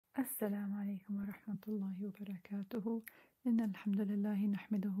السلام عليكم ورحمة الله وبركاته. إن الحمد لله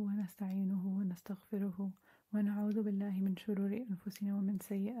نحمده ونستعينه ونستغفره ونعوذ بالله من شرور أنفسنا ومن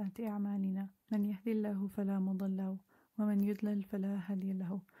سيئات أعمالنا، من يهدي الله فلا مضل له ومن يضلل فلا هادي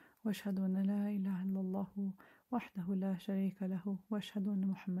له، وأشهد أن لا إله إلا الله وحده لا شريك له، وأشهد أن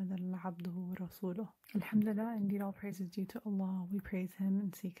محمدا عبده ورسوله. Alhamdulillah, indeed all praise is due to Allah. We praise Him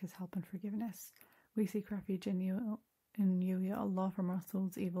and seek His help and forgiveness. We seek refuge in you, Ya Allah, from our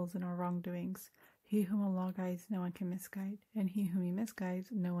soul's evils and our wrongdoings. He whom Allah guides, no one can misguide, and he whom He misguides,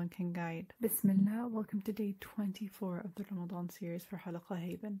 no one can guide. Bismillah, welcome to day 24 of the Ramadan series for Halaqa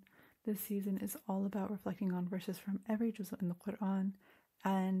Haven. This season is all about reflecting on verses from every juz in the Quran,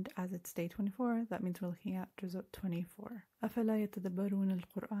 and as it's day 24, that means we're looking at juz 24. أَفَلَا يَتَدَبَّرُونَ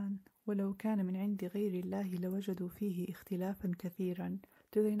الْقُرْآنَ وَلَوْ كَانَ مِنْ عِنْدِ غَيْرِ اللَّهِ لَوَجَدُوا فِيهِ اخْتِلَافًا كَثِيرًا.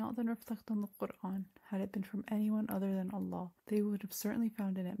 Do they not then reflect on the Quran? Had it been from anyone other than Allah, they would have certainly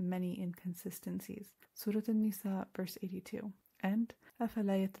found in it many inconsistencies. Surah An-Nisa, verse 82. And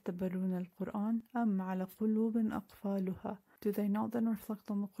أَفَلَا يَتَدَبَّرُونَ الْقُرْآنَ أَمْ عَلَى قُلُوبٍ أَقْفَالُهَا. Do they not then reflect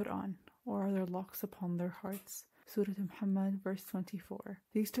on the Quran, or are there locks upon their hearts? Surah Muhammad, verse 24.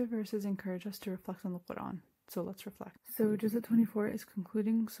 These two verses encourage us to reflect on the Quran. So let's reflect. So Juz 24 is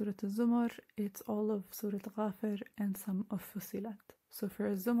concluding Surah Al-Zumar. It's all of Surah Ghafir and some of Fusilat. So for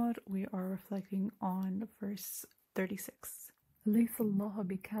Al-Zumar, we are reflecting on verse 36. لَيْسَ اللَّهُ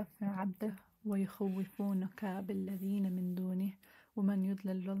بِكَافٍ عَبْدَهُ وَيُخَوِّفُونَكَ بِالَّذِينَ مِن دُونِهِ وَمَنْ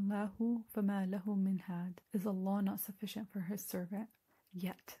يُضْلِلِ اللَّهُ فَمَا لَهُ مِنْ هَادٍ. Is Allah not sufficient for His servant?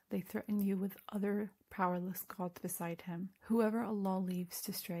 Yet they threaten you with other powerless gods beside Him. Whoever Allah leaves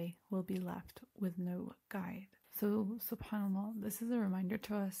to stray will be left with no guide. So subhanAllah, this is a reminder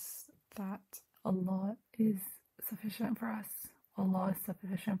to us that Allah is sufficient for us. Allah is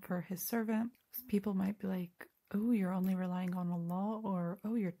sufficient for His servant. People might be like, oh, you're only relying on Allah, or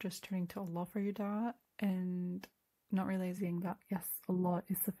oh, you're just turning to Allah for your dua, and not realizing that yes, Allah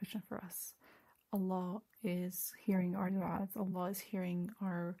is sufficient for us. Allah is hearing our du'as, Allah is hearing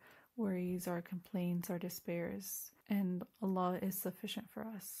our worries, our complaints, our despairs, and Allah is sufficient for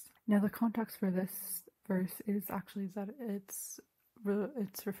us. Now the context for this verse is actually that it's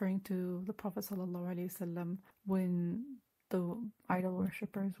referring to the Prophet ﷺ when the idol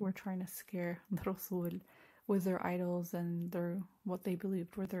worshippers were trying to scare the Rasul with their idols and what they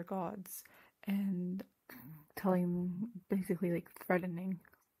believed were their gods, and telling, basically like threatening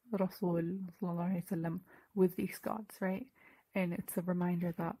Rasul ﷺ with these gods, right? And it's a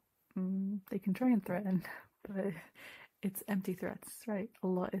reminder that they can try and threaten, but it's empty threats, right?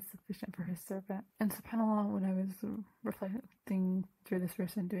 Allah is sufficient for His servant. And subhanAllah, when I was reflecting through this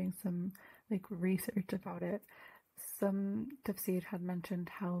verse and doing some research about it, some tafsir had mentioned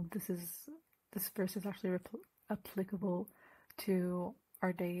how this verse is actually applicable to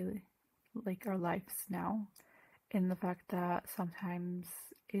our daily, our lives now, in the fact that sometimes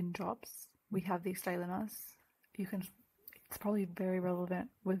in jobs we have these dilemmas. It's probably very relevant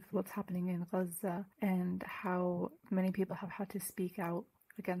with what's happening in Gaza and how many people have had to speak out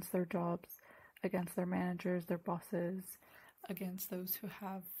against their jobs, against their managers, their bosses, against those who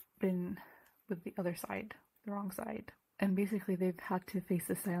have been with the other side, the wrong side. And basically they've had to face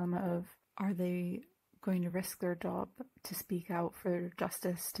this dilemma of, are they going to risk their job to speak out for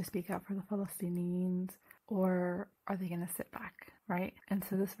justice, to speak out for the Palestinians, or are they going to sit back, right? And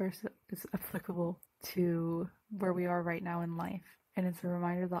so this verse is applicable to where we are right now in life. And it's a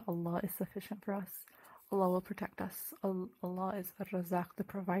reminder that Allah is sufficient for us. Allah will protect us. Allah is Ar-Razaq, the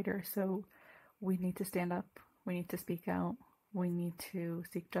provider. So we need to stand up. We need to speak out. We need to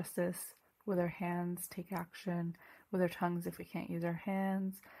seek justice with our hands, take action with our tongues if we can't use our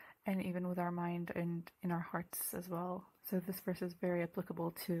hands, and even with our mind and in our hearts as well. So this verse is very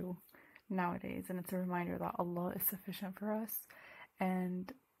applicable to nowadays, and it's a reminder that Allah is sufficient for us,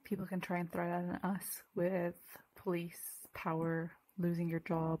 and people can try and threaten us with police power, losing your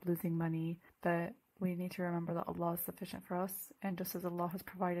job, losing money, but we need to remember that Allah is sufficient for us, and just as Allah has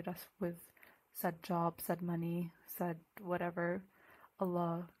provided us with said job, said money, said whatever,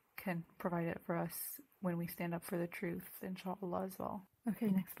 Allah can provide it for us when we stand up for the truth, inshallah, as well. Okay,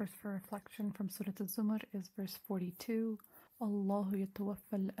 next verse for reflection from Surah Al-Zumar is verse 42. الله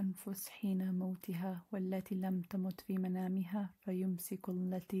يتوفى الأنفس حين موتها والتي لم تمت في منامها فيمسك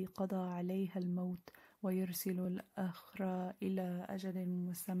التي قضى عليها الموت ويرسل الأخرى إلى أجل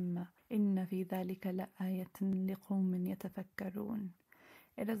مسمى إن في ذلك لآية لقوم يتفكرون.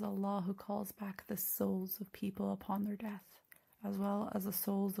 It is Allah who calls back the souls of people upon their death, as well as the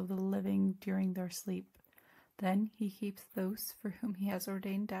souls of the living during their sleep. Then He keeps those for whom He has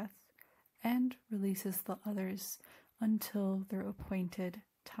ordained death, and releases the others until their appointed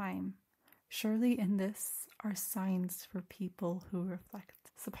time. Surely in this are signs for people who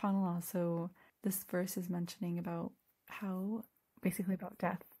reflect. SubhanAllah. So this verse is mentioning about how, basically about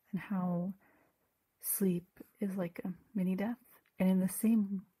death, and how sleep is like a mini death. And in the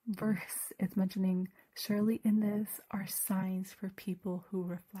same verse, it's mentioning, surely in this are signs for people who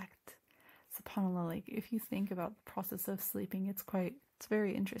reflect. SubhanAllah, like if you think about the process of sleeping, it's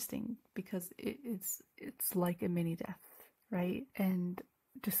very interesting, because it's like a mini death, right? And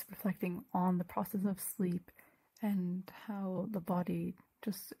just reflecting on the process of sleep and how the body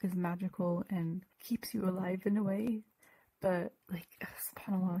just is magical and keeps you alive in a way. But like,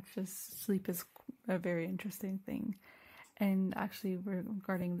 subhanAllah, just sleep is a very interesting thing. And actually,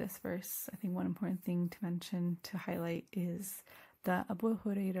 regarding this verse, I think one important thing to mention, to highlight, is that Abu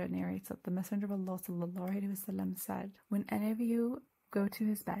Hurairah narrates that the Messenger of Allah ﷺ said, when any of you go to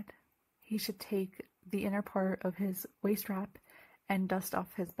his bed, he should take the inner part of his waist wrap and dust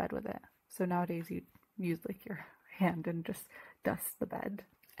off his bed with it. So nowadays you use like your hand and just dust the bed,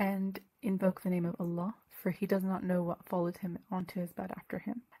 and invoke the name of Allah, for he does not know what followed him onto his bed after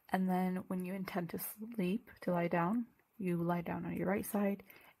him. And then when you intend to sleep, to lie down, you lie down on your right side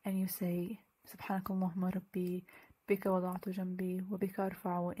and you say, Subhanakallahumma Rabbi, bika wada'tu jambi, wa bika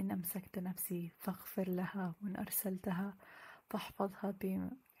arfa'u, in amsakta nafsi, faghfir laha, wa in arsaltaha, fahfadha bi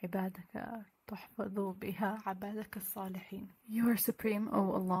ibadaka, tahfadhu biha ibadaka as-salihin. You are supreme,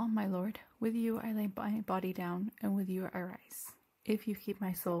 O Allah, my Lord. With you I lay my body down, and with you I rise. If you keep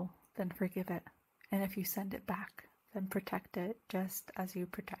my soul, then forgive it. And if you send it back, then protect it, just as you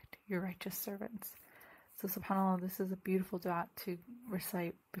protect your righteous servants. So subhanAllah, this is a beautiful dua to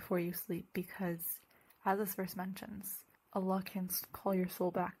recite before you sleep, because as this verse mentions, Allah can call your soul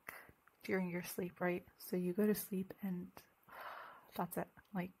back during your sleep, right? So you go to sleep and that's it.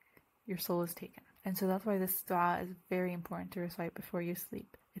 Like, your soul is taken. And so that's why this dua is very important to recite before you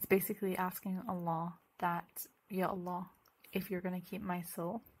sleep. It's basically asking Allah that, Ya Allah, if you're going to keep my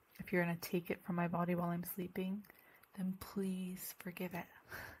soul, if you're going to take it from my body while I'm sleeping, then please forgive it.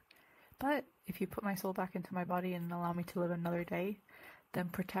 But if you put my soul back into my body and allow me to live another day, then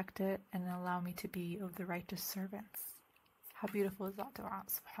protect it and allow me to be of the righteous servants. How beautiful is that dua,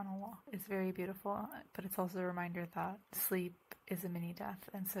 subhanAllah. It's very beautiful, but it's also a reminder that sleep is a mini death,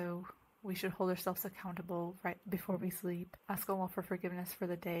 and so we should hold ourselves accountable right before we sleep. Ask Allah for forgiveness for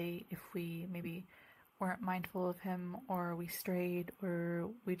the day if we maybe weren't mindful of Him, or we strayed, or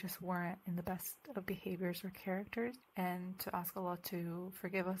we just weren't in the best of behaviors or characters, and to ask Allah to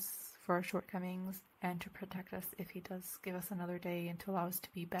forgive us for our shortcomings and to protect us if He does give us another day, and to allow us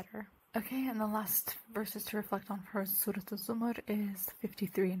to be better. Okay, and the last verses to reflect on for Surah Al-Zumar is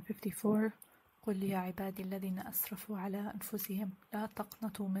 53 and 54. قل يا عبادي الذين أسرفوا على أنفسهم لا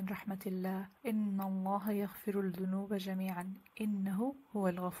تقنطوا من رحمة الله إن الله يغفر الذنوب جميعا إنه هو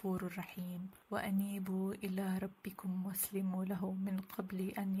الغفور الرحيم وأنيبوا إلى ربكم واسلموا له من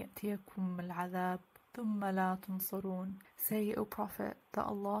قبل أن يأتيكم العذاب ثم لا تنصرون. Say, O Prophet, that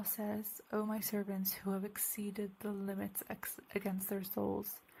Allah says, O my servants who have exceeded the limits against their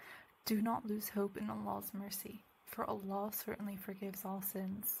souls, do not lose hope in Allah's mercy, for Allah certainly forgives all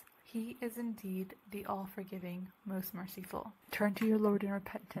sins. He is indeed the all-forgiving, most merciful. Turn to your Lord in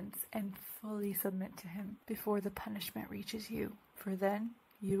repentance and fully submit to Him before the punishment reaches you, for then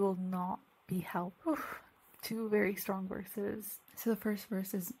you will not be helped. Two very strong verses. So the first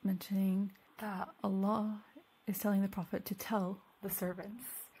verse is mentioning that Allah is telling the Prophet to tell the servants,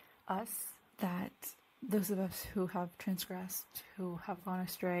 us, that those of us who have transgressed, who have gone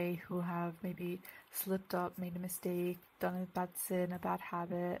astray, who have maybe slipped up, made a mistake, done a bad sin, a bad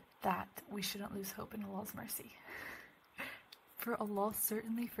habit, that we shouldn't lose hope in Allah's mercy. For Allah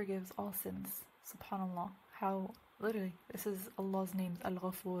certainly forgives all sins. SubhanAllah. How, literally, this is Allah's name,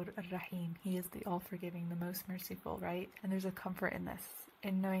 Al-Ghafur Ar-Rahim. He is the all-forgiving, the most merciful, right? And there's a comfort in this,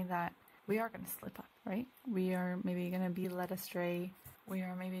 in knowing that we are going to slip up, right? We are maybe going to be led astray. We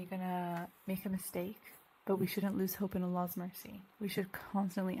are maybe going to make a mistake, but we shouldn't lose hope in Allah's mercy. We should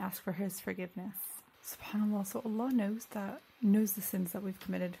constantly ask for His forgiveness. SubhanAllah. So Allah knows the sins that we've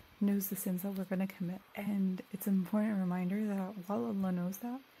committed, knows the sins that we're going to commit. And it's an important reminder that while Allah knows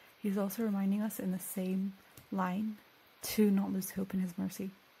that, He's also reminding us in the same line to not lose hope in His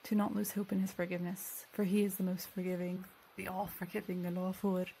mercy, to not lose hope in His forgiveness, for He is the most forgiving, the all-forgiving,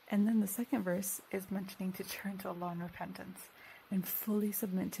 Al-Ghafur. And then the second verse is mentioning to turn to Allah in repentance and fully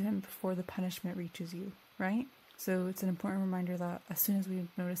submit to Him before the punishment reaches you, right? So it's an important reminder that as soon as we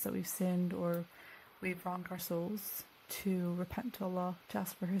notice that we've sinned or we've wronged our souls, to repent to Allah, to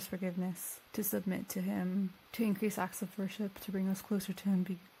ask for His forgiveness, to submit to Him, to increase acts of worship, to bring us closer to Him,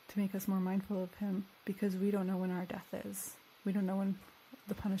 to make us more mindful of Him, because we don't know when our death is. We don't know when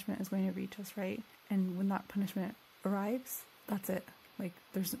the punishment is going to reach us, right? And when that punishment arrives, that's it. Like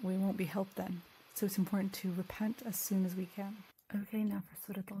we won't be helped then. So it's important to repent as soon as we can. Okay, now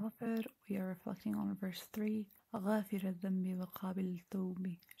for Surah Al-Ghafir, we are reflecting on verse 3. غافر الذنب وقابل التوب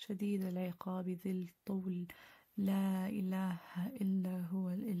شديد العقاب ذي الطول لا إله إلا هو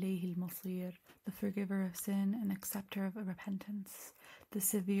إليه المصير. The forgiver of sin and acceptor of repentance, the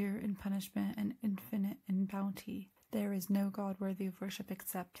severe in punishment and infinite in bounty. There is no God worthy of worship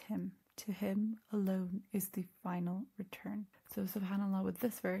except Him. To Him alone is the final return. So subhanAllah, with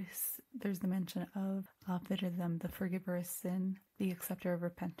this verse, there's the mention of the forgiver of sin, the acceptor of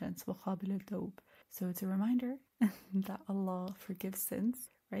repentance, وَقَابِلُ التَّوْبِ. So it's a reminder that Allah forgives sins,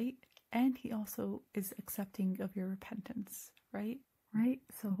 right? And He also is accepting of your repentance, right? Right?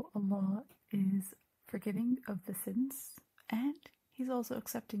 So Allah is forgiving of the sins and He's also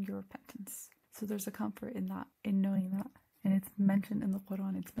accepting your repentance. So there's a comfort in that, in knowing that. And it's mentioned in the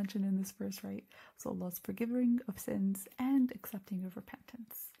Quran, it's mentioned in this verse, right? So Allah's forgiving of sins and accepting of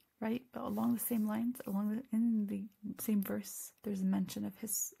repentance, right? But along the same lines, in the same verse, there's a mention of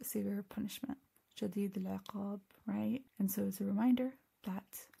His severe punishment, Shadid al-Iqab, right? And so it's a reminder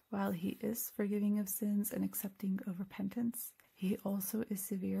that while He is forgiving of sins and accepting of repentance, He also is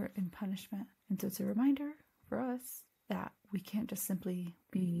severe in punishment. And so it's a reminder for us that we can't just simply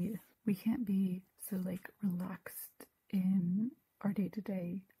be so like relaxed in our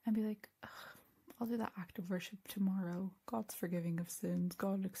day-to-day and be like, I'll do that act of worship tomorrow. God's forgiving of sins.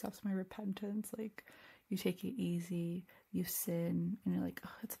 God accepts my repentance. Like, you take it easy, you sin, and you're like,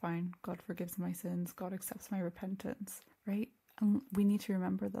 it's fine. God forgives my sins. God accepts my repentance, right? And we need to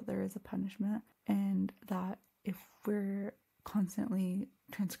remember that there is a punishment, and that if we're constantly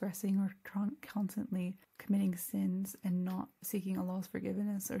transgressing or constantly committing sins and not seeking Allah's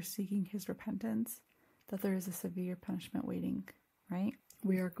forgiveness or seeking His repentance, that there is a severe punishment waiting, right?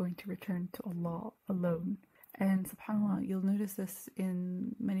 We are going to return to Allah alone. And subhanAllah, you'll notice this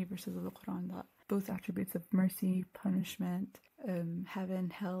in many verses of the Quran, that both attributes of mercy, punishment, heaven,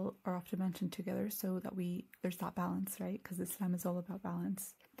 hell are often mentioned together, so that there's that balance, right? Because Islam is all about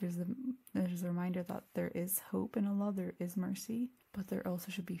balance. There's a reminder that there is hope in Allah, there is mercy, but there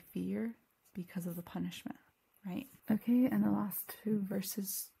also should be fear because of the punishment, right? Okay, and the last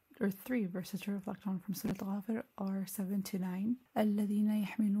three verses to reflect on from Surah Al-Ghafir are 7-9. الَّذِينَ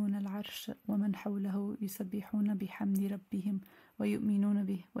يَحْمِلُونَ الْعَرْشَ وَمَنْ حَوْلَهُ يُسَبِّحُونَ بِحَمْدِ رَبِّهِمْ وَيُؤْمِنُونَ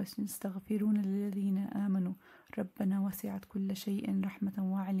بِهِ وَيَسْتَغْفِرُونَ لِلَّذِينَ آمَنُوا رَبَّنَا وَسِعَتْ كُلَّ شَيْءٍ رَحْمَةً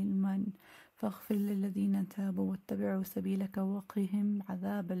وَعِلْمًا فاغفر للذين تابوا واتبعوا سبيلك وقهم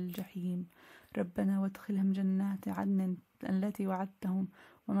عذاب الجحيم ربنا وادخلهم جنات عدن التي وعدتهم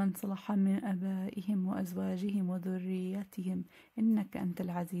ومن صلح من آبائهم وأزواجهم وذرياتهم إنك أنت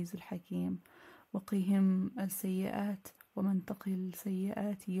العزيز الحكيم وقهم السيئات ومن تقي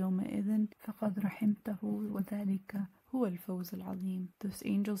السيئات يومئذ فقد رحمته وذلك هو الفوز العظيم. Those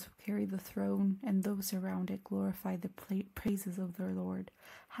angels who carry the throne and those around it glorify the praises of their Lord.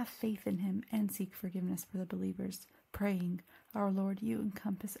 Have faith in Him and seek forgiveness for the believers, praying, Our Lord, You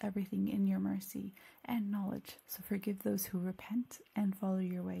encompass everything in Your mercy and knowledge, so forgive those who repent and follow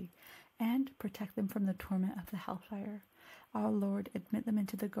Your way, and protect them from the torment of the hellfire. Our Lord, admit them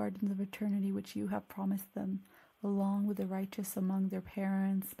into the gardens of eternity which You have promised them, along with the righteous among their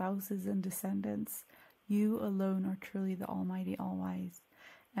parents, spouses, and descendants. You alone are truly the Almighty, All-Wise,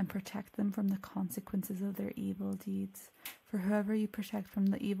 and protect them from the consequences of their evil deeds. For whoever You protect from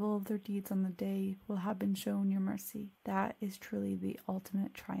the evil of their deeds on the day will have been shown Your mercy. That is truly the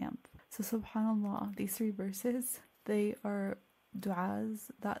ultimate triumph. So subhanAllah, these three verses, they are du'as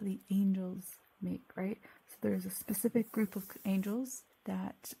that the angels make, right? So there's a specific group of angels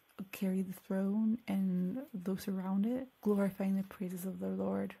that carry the throne and those around it, glorifying the praises of their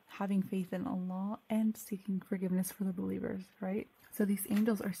Lord, having faith in Allah, and seeking forgiveness for the believers, right? So these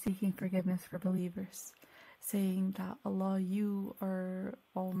angels are seeking forgiveness for believers, saying that Allah, You are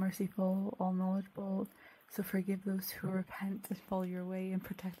all merciful, all knowledgeable, so forgive those who repent and follow Your way and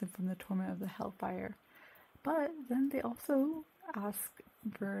protect them from the torment of the hellfire. But then they also ask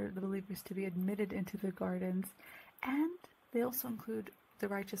for the believers to be admitted into the gardens, and they also include the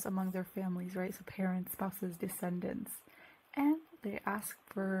righteous among their families, right? So parents, spouses, descendants. And they ask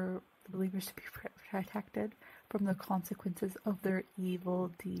for the believers to be protected from the consequences of their evil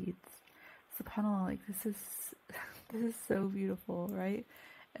deeds. SubhanAllah, like this is so beautiful, right?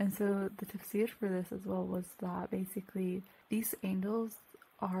 And so the tafsir for this as well was that basically these angels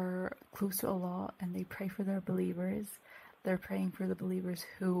are close to Allah and they pray for their believers. They're praying for the believers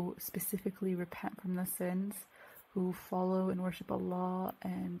who specifically repent from the sins, who follow and worship Allah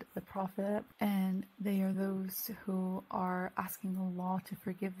and the Prophet, and they are those who are asking Allah to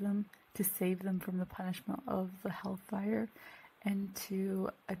forgive them, to save them from the punishment of the hellfire, and to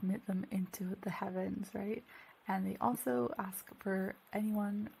admit them into the heavens, right? And they also ask for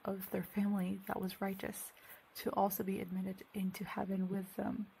anyone of their family that was righteous to also be admitted into heaven with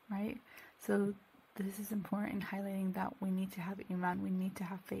them, right? So this is important, highlighting that we need to have iman, we need to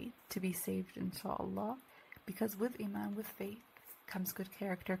have faith to be saved, inshallah. Because with iman, with faith, comes good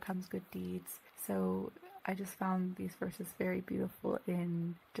character, comes good deeds. So I just found these verses very beautiful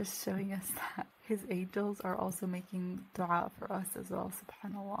in just showing us that his angels are also making dua for us as well,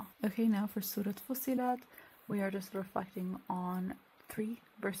 subhanallah. Okay, now for Surah Fussilat, we are just reflecting on 3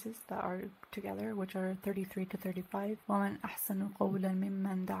 verses that are together, which are 33 to 35. وَمَنْ أَحْسَنُ قَوْلًا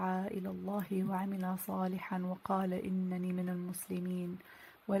مِمَّنْ دَعَا إِلَى اللَّهِ وَعَمِلَ صَالِحًا وَقَالَ إِنَّنِي مِنَ الْمُسْلِمِينَ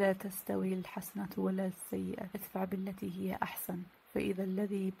ولا تستوي الحسنة ولا السيئة ادفع بالتي هي أحسن فإذا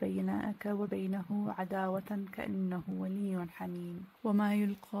الذي بينك وبينه عداوة كأنه ولي حميم وما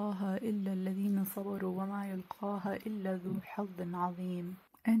يلقاها إلا الذين صبروا وما يلقاها إلا ذو حظ عظيم.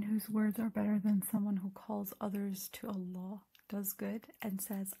 And whose words are better than someone who calls others to Allah, does good, and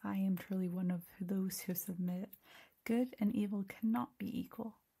says, I am truly one of those who submit. Good and evil cannot be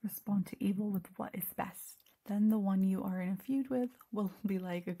equal. Respond to evil with what is best. Then the one you are in a feud with will be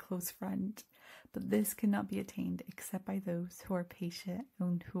like a close friend. But this cannot be attained except by those who are patient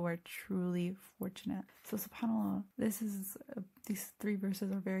and who are truly fortunate. So subhanAllah, these 3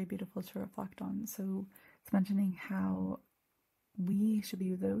 verses are very beautiful to reflect on. So it's mentioning how we should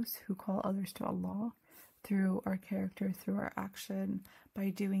be those who call others to Allah through our character, through our action, by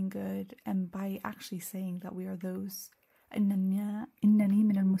doing good, and by actually saying that we are those إنني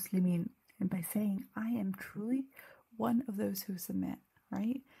من المسلمين, and by saying I am truly one of those who submit,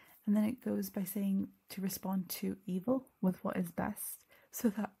 right? And then it goes by saying to respond to evil with what is best, so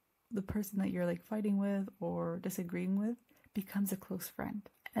that the person that you're like fighting with or disagreeing with becomes a close friend.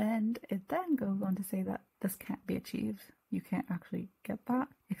 And it then goes on to say that this can't be achieved. You can't actually get that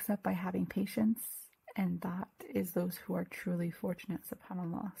except by having patience, and that is those who are truly fortunate,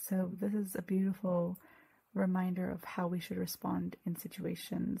 subhanAllah. So this is a beautiful reminder of how we should respond in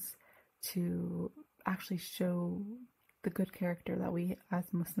situations to actually show the good character that we as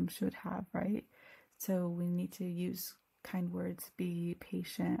Muslims should have, right? So we need to use kind words, be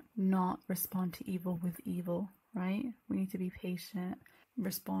patient, not respond to evil with evil, right? We need to be patient,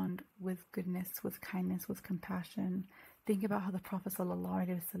 respond with goodness, with kindness, with compassion. Think about how the Prophet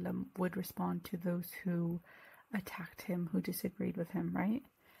ﷺ would respond to those who attacked him, who disagreed with him, right?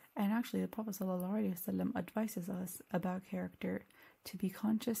 And actually the Prophet ﷺ advises us about character, to be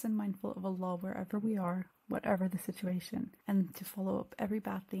conscious and mindful of Allah wherever we are, whatever the situation, and to follow up every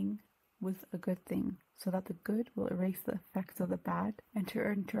bad thing with a good thing, so that the good will erase the effects of the bad, and to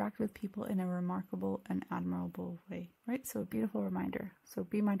interact with people in a remarkable and admirable way, right? So a beautiful reminder. So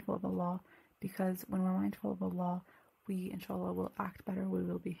be mindful of Allah, because when we're mindful of Allah, we inshallah will act better, we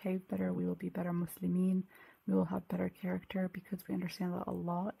will behave better, we will be better Muslimin, we will have better character, because we understand that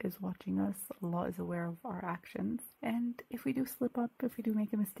Allah is watching us, Allah is aware of our actions. And if we do slip up, if we do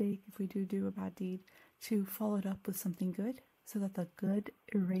make a mistake, if we do a bad deed, to follow it up with something good, so that the good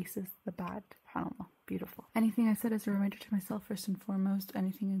erases the bad. SubhanAllah. Beautiful. Anything I said is a reminder to myself first and foremost.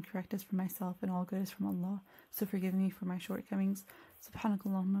 Anything incorrect is from myself, and all good is from Allah. So forgive me for my shortcomings.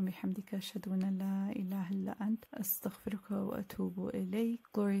 Subhanakallahumma bihamdika ashhadu an la ilaha illa ant astaghfiruka wa atubu ilayk.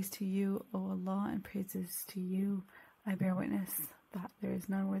 Glories to you, O Allah, and praises to you. I bear witness that there is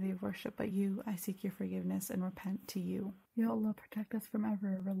none worthy of worship but you. I seek your forgiveness and repent to you. Ya Allah, protect us from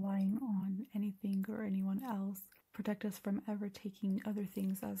ever relying on anything or anyone else. Protect us from ever taking other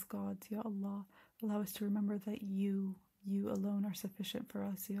things as gods, Ya Allah. Allow us to remember that you alone are sufficient for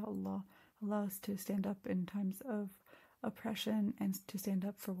us, Ya Allah. Allow us to stand up in times of oppression and to stand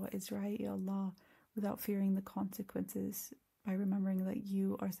up for what is right, Ya Allah, without fearing the consequences, by remembering that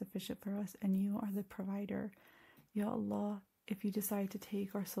you are sufficient for us and you are the provider. Ya Allah, if you decide to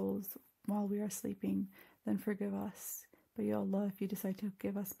take our souls while we are sleeping, then forgive us. But Ya Allah, if you decide to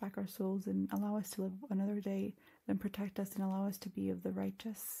give us back our souls and allow us to live another day, then protect us and allow us to be of the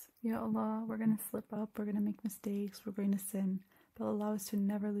righteous. Ya Allah, we're going to slip up, we're going to make mistakes, we're going to sin, but allow us to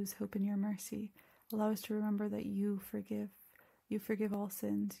never lose hope in your mercy. Allow us to remember that you forgive. You forgive all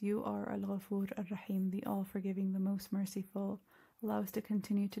sins. You are Al-Ghafur Ar-Rahim, the all-forgiving, the most merciful. Allow us to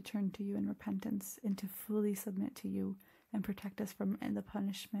continue to turn to you in repentance and to fully submit to you, and protect us from the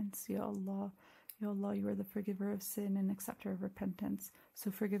punishments, Ya Allah. Ya Allah, you are the forgiver of sin and acceptor of repentance. So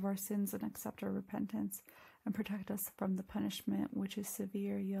forgive our sins and accept our repentance, and protect us from the punishment which is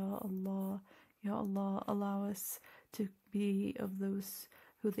severe, Ya Allah. Ya Allah, allow us to be of those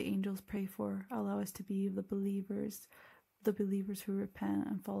who the angels pray for. Allow us to be of the believers who repent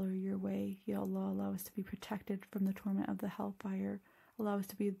and follow your way. Ya Allah, allow us to be protected from the torment of the hellfire. Allow us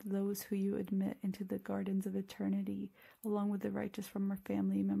to be those who you admit into the gardens of eternity, along with the righteous from our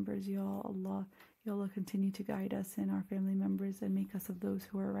family members. Ya Allah, Ya Allah, continue to guide us and our family members and make us of those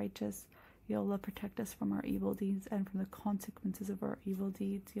who are righteous. Ya Allah, protect us from our evil deeds and from the consequences of our evil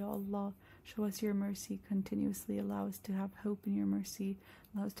deeds. Ya Allah, show us your mercy continuously. Allow us to have hope in your mercy.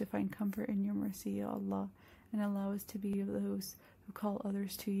 Allow us to find comfort in your mercy, Ya Allah. And allow us to be of those who call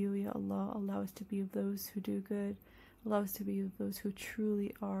others to you, Ya Allah. Allow us to be of those who do good. Allow us to be of those who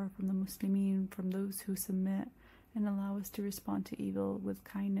truly are from the Muslimin, from those who submit. And allow us to respond to evil with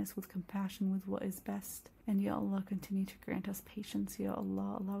kindness, with compassion, with what is best. And Ya Allah, continue to grant us patience, Ya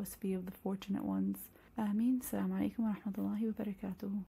Allah. Allow us to be of the fortunate ones. Ameen. Assalamu alaikum wa rahmatullahi wa barakatuh.